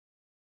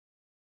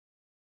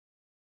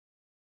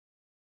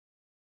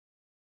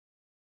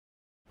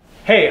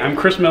Hey, I'm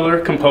Chris Miller,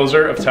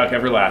 composer of Tuck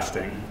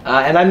Everlasting.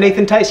 And I'm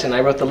Nathan Tysen.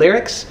 I wrote the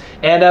lyrics,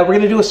 and we're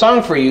going to do a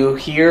song for you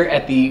here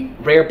at the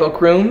Rare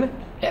Book Room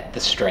at the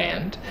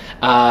Strand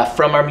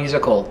from our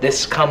musical.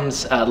 This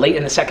comes late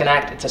in the second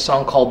act. It's a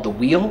song called The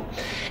Wheel,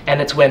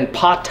 and it's when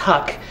Pa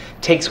Tuck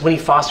takes Winnie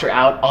Foster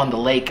out on the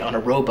lake on a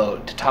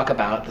rowboat to talk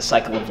about the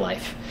cycle of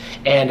life.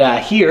 And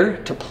here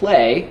to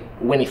play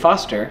Winnie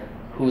Foster,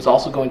 who's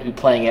also going to be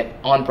playing it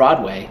on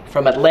Broadway,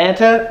 from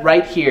Atlanta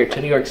right here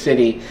to New York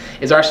City,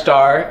 is our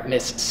star,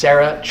 Miss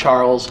Sarah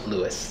Charles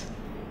Lewis.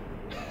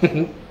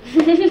 I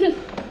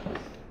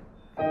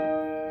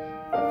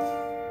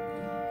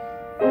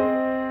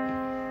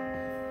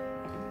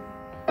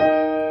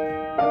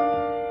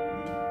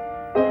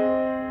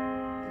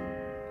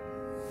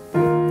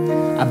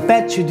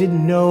bet you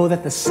didn't know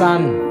that the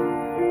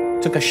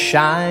sun took a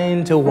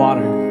shine to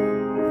water.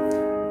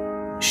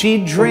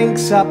 She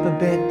drinks up a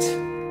bit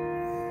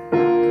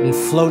and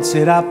floats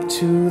it up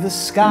to the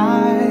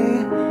sky.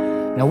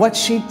 Now what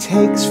she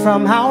takes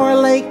from our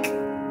lake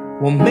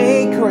will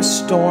make her a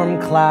storm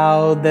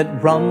cloud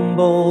that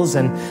rumbles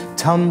and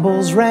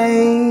tumbles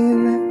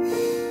rain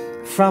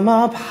from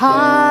up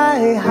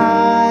high,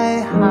 high,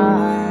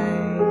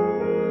 high.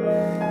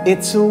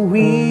 It's a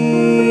wheel,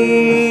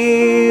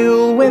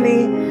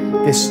 Winnie,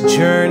 this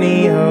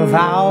journey of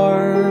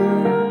ours.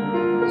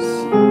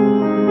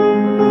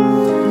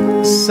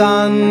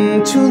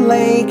 Sun to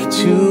lake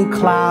to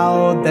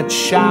cloud that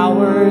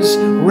showers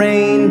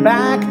rain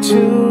back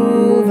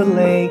to the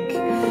lake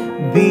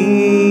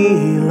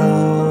below.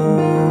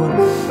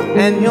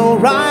 And you'll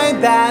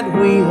ride that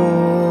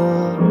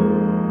wheel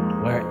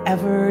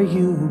wherever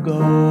you go.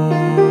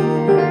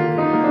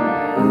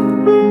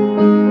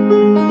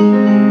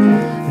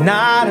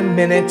 Not a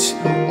minute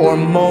or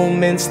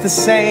moment's the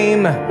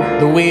same.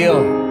 The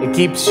wheel, it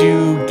keeps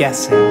you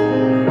guessing.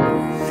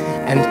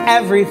 And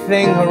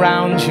everything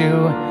around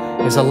you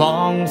is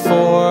along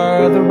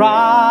for the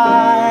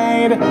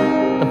ride.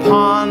 The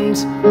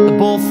ponds, the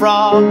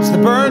bullfrogs, the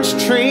birch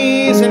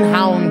trees, and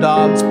hound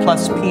dogs,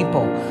 plus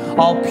people.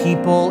 All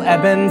people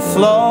ebb and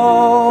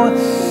flow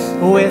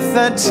with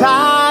the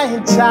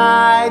tide,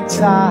 tide,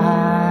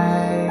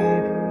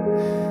 tide.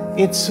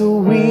 It's a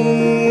wheel,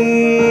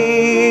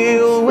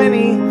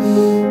 Winnie,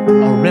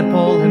 a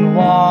ripple in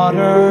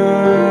water.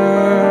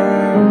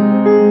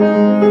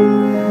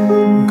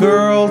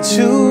 Girl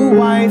to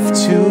wife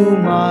to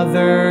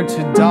mother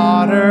to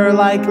daughter,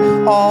 like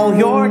all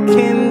your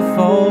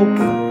kinfolk,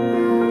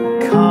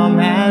 come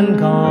and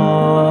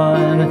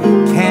gone.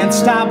 Can't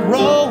stop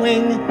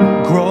rowing,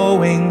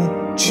 growing,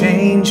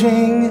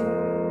 changing,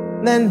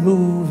 then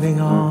moving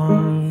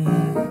on.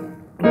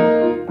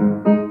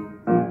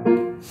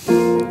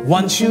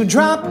 Once you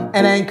drop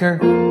an anchor,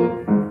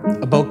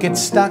 a boat gets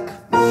stuck,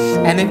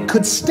 and it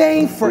could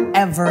stay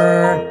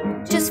forever,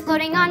 just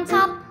floating on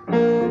top.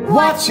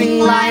 Watching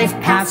life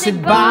pass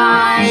it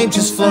by,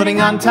 just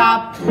floating on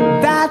top.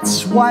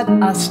 That's what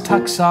us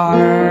Tucks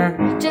are.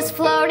 Just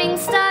floating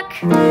stuck.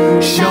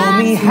 Show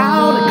me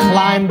how to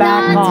climb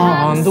back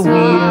on the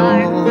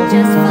wheel.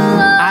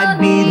 I'd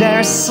be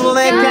there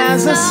slick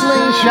as a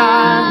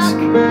slingshot,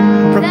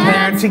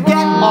 prepared to get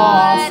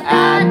off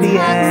at the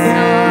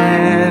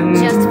end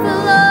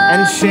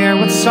and share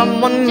with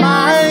someone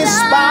my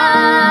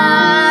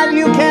spot.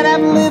 You can't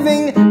have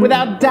living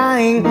without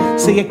dying,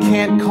 so you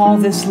can't call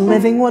this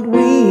living. What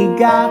we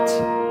got,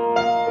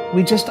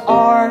 we just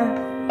are,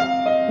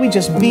 we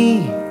just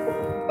be.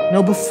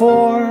 No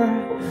before,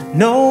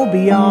 no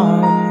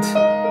beyond.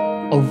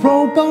 A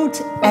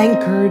rowboat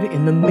anchored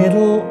in the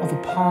middle of a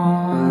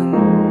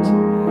pond.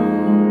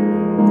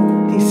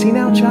 Do you see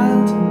now,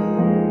 child?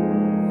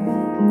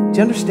 Do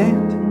you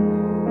understand?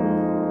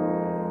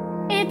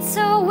 It's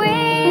a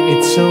wheel.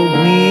 It's a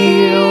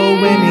wheel,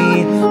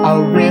 Winnie, a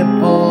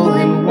ripple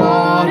in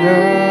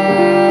water.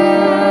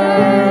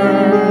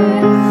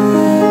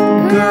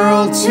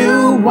 Girl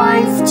to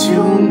wife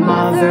to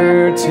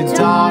mother to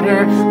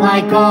daughter,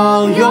 like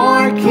all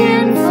your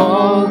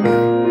kinfolk,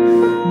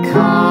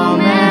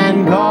 come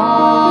and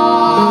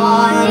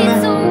gone.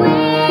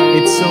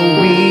 It's a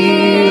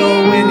wheel,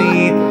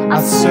 Winnie, a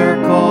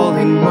circle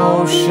in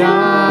motion.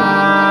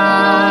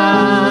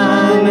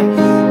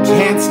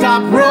 Can't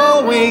stop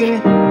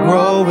rowing,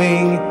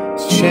 growing,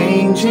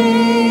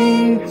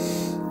 changing,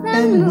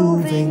 and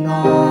moving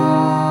on.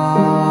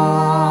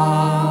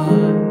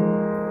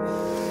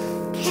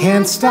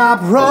 Can't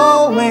stop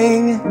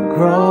rowing,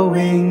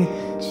 growing,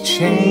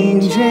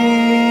 changing,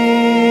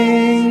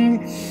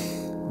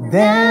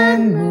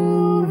 then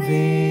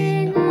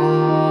moving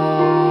on.